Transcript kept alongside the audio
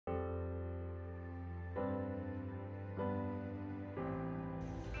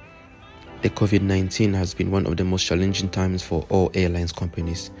The COVID-19 has been one of the most challenging times for all airlines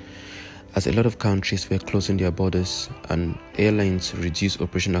companies, as a lot of countries were closing their borders and airlines reduced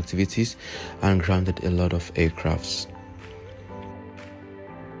operation activities and grounded a lot of aircrafts.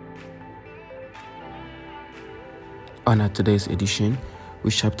 On today's edition, we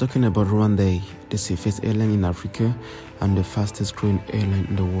shall be talking about RwandAir, the safest airline in Africa and the fastest growing airline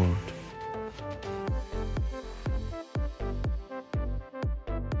in the world.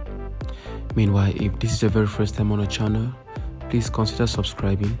 Meanwhile, if this is your very first time on our channel, please consider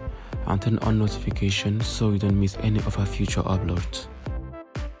subscribing and turn on notifications so you don't miss any of our future uploads.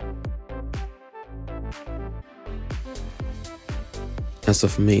 As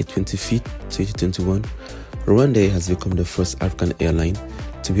of May 25, 2021, RwandAir has become the first African airline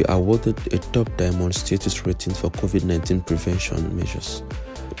to be awarded a top diamond status rating for COVID-19 prevention measures,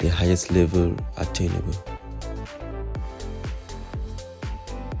 the highest level attainable.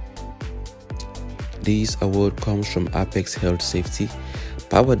 This award comes from Apex Health Safety,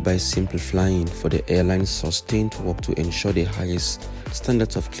 powered by Simple Flying, for the airline's sustained work to ensure the highest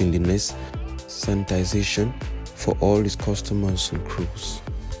standards of cleanliness, sanitization for all its customers and crews.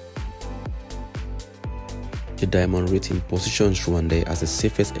 The diamond rating positions RwandAir as the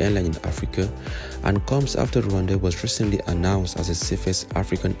safest airline in Africa and comes after RwandAir was recently announced as the safest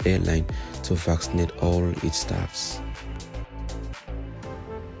African airline to vaccinate all its staffs.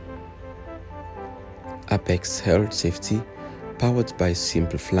 Apex Health Safety, powered by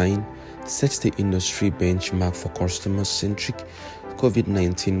Simple Flying, sets the industry benchmark for customer-centric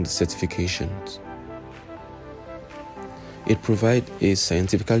COVID-19 certifications. It provides a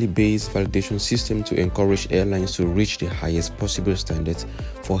scientifically based validation system to encourage airlines to reach the highest possible standards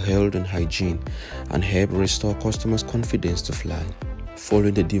for health and hygiene and help restore customers' confidence to fly,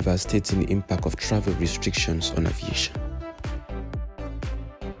 following the devastating impact of travel restrictions on aviation.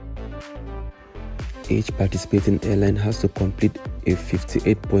 Each participating airline has to complete a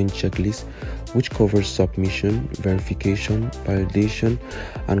 58-point checklist which covers submission, verification, validation,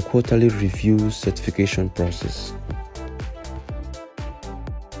 and quarterly review certification process.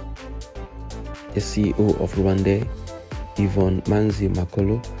 The CEO of RwandAir, Yvonne Manzi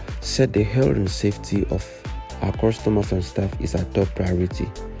Makolo, said the health and safety of our customers and staff is our top priority.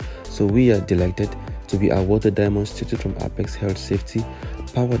 So we are delighted to be awarded Diamond status from Apex Health Safety,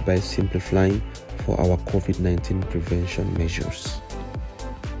 powered by Simple Flying, for our COVID-19 prevention measures.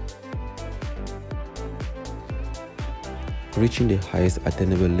 Reaching the highest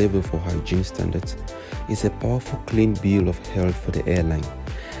attainable level for hygiene standards is a powerful clean bill of health for the airline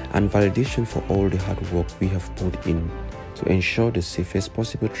and validation for all the hard work we have put in to ensure the safest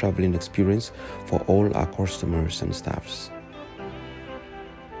possible traveling experience for all our customers and staffs.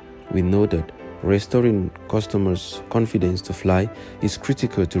 We know that restoring customers' confidence to fly is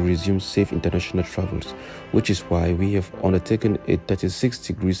critical to resume safe international travels, which is why we have undertaken a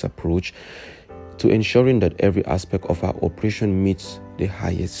 36-degree approach to ensuring that every aspect of our operation meets the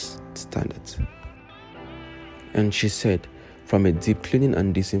highest standards. And she said, from a deep cleaning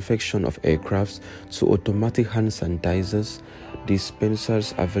and disinfection of aircrafts to automatic hand sanitizers,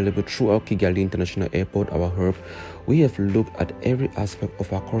 dispensers available throughout Kigali International Airport, our hub, we have looked at every aspect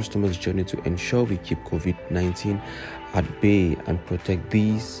of our customers' journey to ensure we keep COVID-19 at bay and protect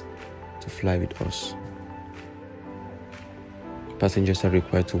these to fly with us. Passengers are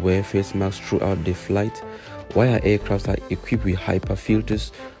required to wear face masks throughout the flight, while our aircrafts are equipped with HEPA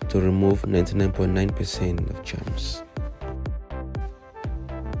filters to remove 99.9% of germs.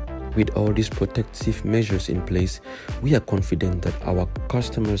 With all these protective measures in place, we are confident that our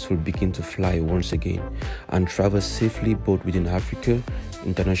customers will begin to fly once again and travel safely both within Africa and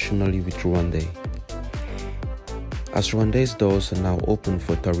internationally with RwandAir. As RwandAir's doors are now open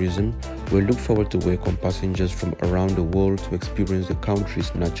for tourism, we look forward to welcome passengers from around the world to experience the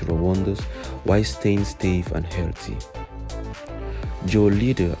country's natural wonders while staying safe and healthy. Joe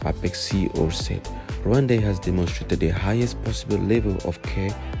Leader, Apex CEO, said, RwandAir has demonstrated the highest possible level of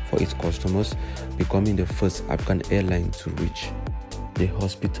care for its customers, becoming the first African airline to reach the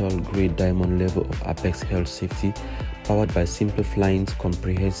hospital-grade diamond level of Apex Health Safety, powered by Simple Flying's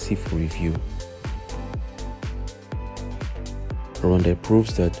comprehensive review. RwandAir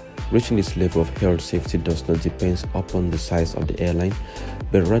proves that reaching this level of health safety does not depend upon the size of the airline,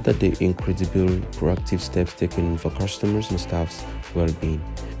 but rather the incredible proactive steps taken for customers and staff's well-being.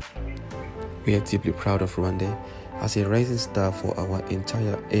 We are deeply proud of RwandAir as a rising star for our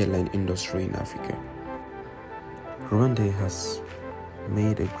entire airline industry in Africa. RwandAir has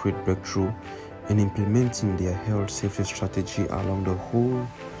made a great breakthrough in implementing their health safety strategy along the whole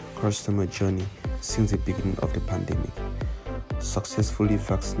customer journey since the beginning of the pandemic. successfully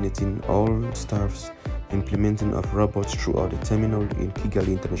vaccinating all staffs, implementing of robots throughout the terminal in Kigali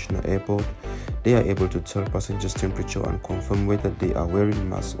International Airport. They are able to tell passengers' temperature and confirm whether they are wearing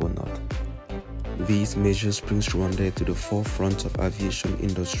masks or not. These measures brings RwandAir to the forefront of aviation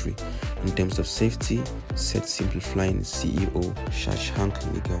industry in terms of safety, said Simple Flying CEO Shashank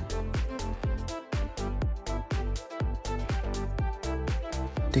Nigam.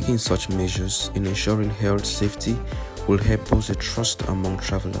 Taking such measures in ensuring health safety will help boost the trust among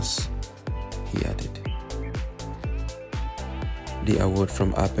travelers, he added. The award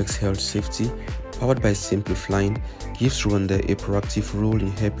from Apex Health Safety, powered by Simple Flying, gives RwandAir a proactive role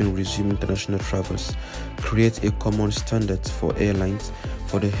in helping resume international travels, create a common standard for airlines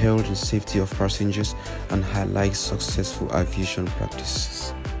for the health and safety of passengers, and highlight successful aviation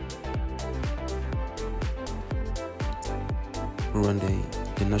practices.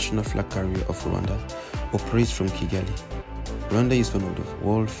 RwandAir, the national flag carrier of Rwanda, operates from Kigali. RwandAir is one of the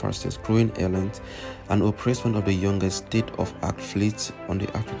world's fastest growing airlines and operates one of the youngest state-of-the-art fleets on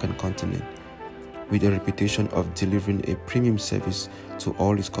the African continent, with a reputation of delivering a premium service to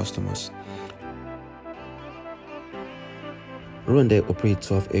all its customers. RwandAir operates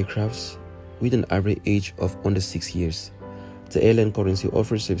 12 aircrafts with an average age of under 6 years. The airline currently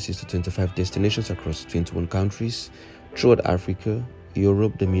offers services to 25 destinations across 21 countries throughout Africa,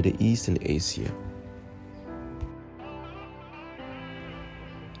 Europe, the Middle East, and Asia.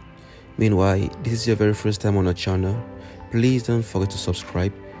 Meanwhile, this is your very first time on our channel. Please don't forget to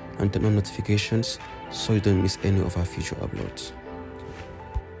subscribe and turn on notifications so you don't miss any of our future uploads.